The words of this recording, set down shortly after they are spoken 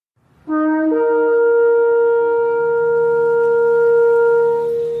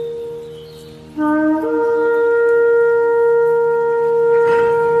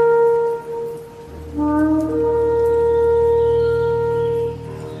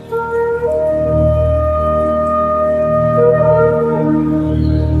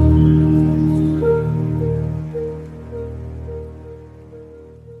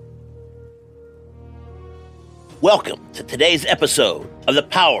Welcome to today's episode of The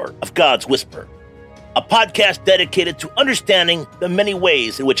Power of God's Whisper, a podcast dedicated to understanding the many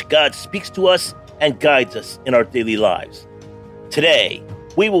ways in which God speaks to us and guides us in our daily lives. Today,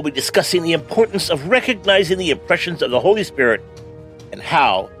 we will be discussing the importance of recognizing the impressions of the Holy Spirit and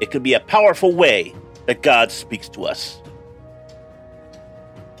how it can be a powerful way that God speaks to us.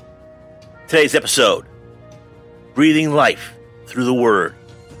 Today's episode, breathing life through the Word,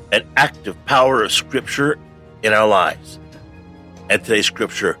 an active power of Scripture in our lives. And today's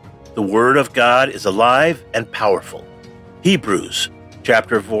Scripture, the Word of God is alive and powerful. Hebrews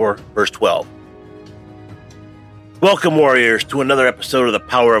chapter 4, verse 12. Welcome, warriors, to another episode of the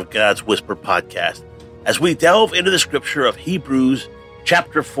Power of God's Whisper podcast, as we delve into the Scripture of Hebrews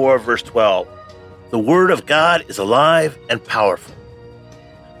chapter 4, verse 12. The Word of God is alive and powerful.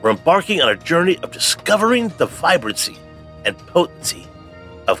 We're embarking on a journey of discovering the vibrancy and potency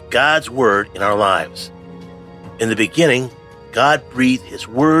of God's Word in our lives. In the beginning, God breathed His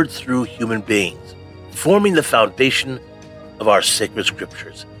Word through human beings, forming the foundation of our sacred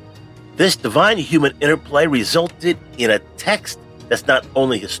Scriptures. This divine-human interplay resulted in a text that's not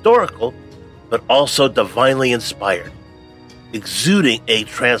only historical, but also divinely inspired, exuding a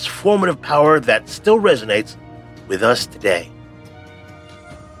transformative power that still resonates with us today.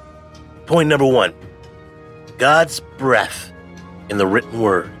 Point number 1, God's breath in the written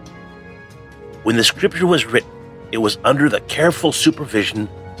Word. When the Scripture was written, it was under the careful supervision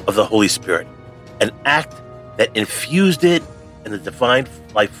of the Holy Spirit, an act that infused it in the divine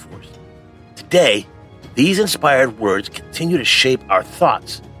life force. Today, these inspired words continue to shape our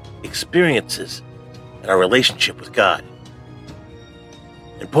thoughts, experiences, and our relationship with God.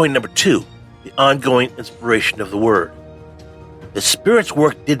 And point number 2, the ongoing inspiration of the Word. The Spirit's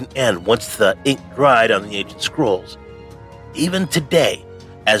work didn't end once the ink dried on the ancient scrolls. Even today,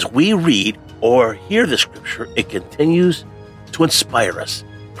 as we read or hear the Scripture, it continues to inspire us,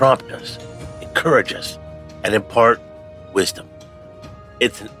 prompt us, encourage us, and impart wisdom.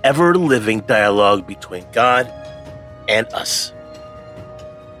 It's an ever-living dialogue between God and us.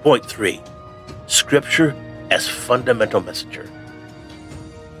 Point 3, Scripture as fundamental messenger.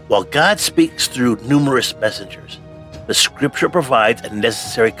 While God speaks through numerous messengers, the Scripture provides a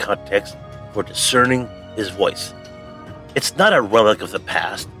necessary context for discerning His voice. It's not a relic of the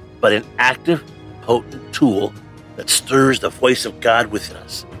past, but an active, potent tool that stirs the voice of God within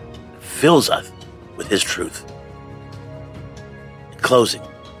us and fills us with His truth. In closing,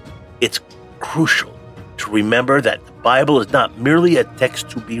 it's crucial to remember that the Bible is not merely a text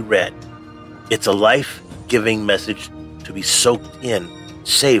to be read. It's a life-giving message to be soaked in,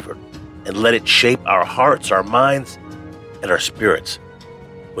 savored, and let it shape our hearts, our minds, and our spirits.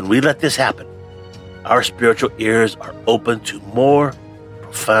 When we let this happen, our spiritual ears are open to more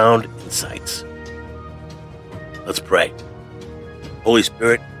profound insights. Let's pray. Holy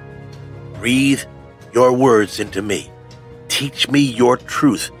Spirit, breathe your words into me. Teach me your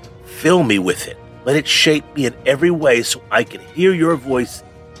truth. Fill me with it. Let it shape me in every way so I can hear your voice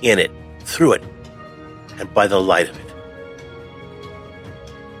in it, through it, and by the light of it.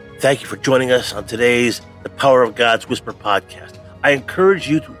 Thank you for joining us on today's The Power of God's Whisper podcast. I encourage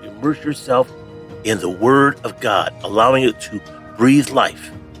you to immerse yourself in the Word of God, allowing it to breathe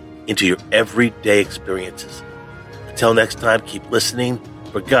life into your everyday experiences. Until next time, keep listening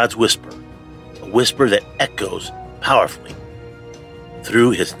for God's Whisper, a whisper that echoes powerfully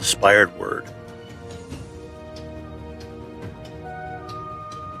through His inspired Word.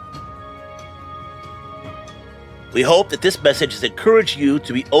 We hope that this message has encouraged you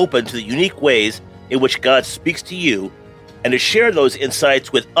to be open to the unique ways in which God speaks to you and to share those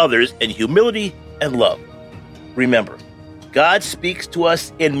insights with others in humility and love. Remember, God speaks to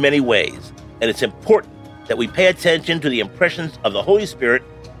us in many ways, and it's important that we pay attention to the impressions of the Holy Spirit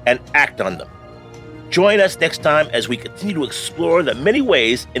and act on them. Join us next time as we continue to explore the many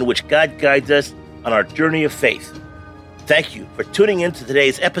ways in which God guides us on our journey of faith. Thank you for tuning in to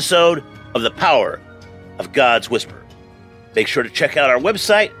today's episode of The Power of God's Whisper. Make sure to check out our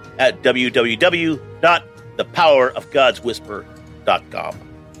website at www.thepowerofgodswhisper.com.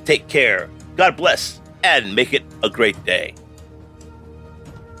 Take care, God bless, and make it a great day.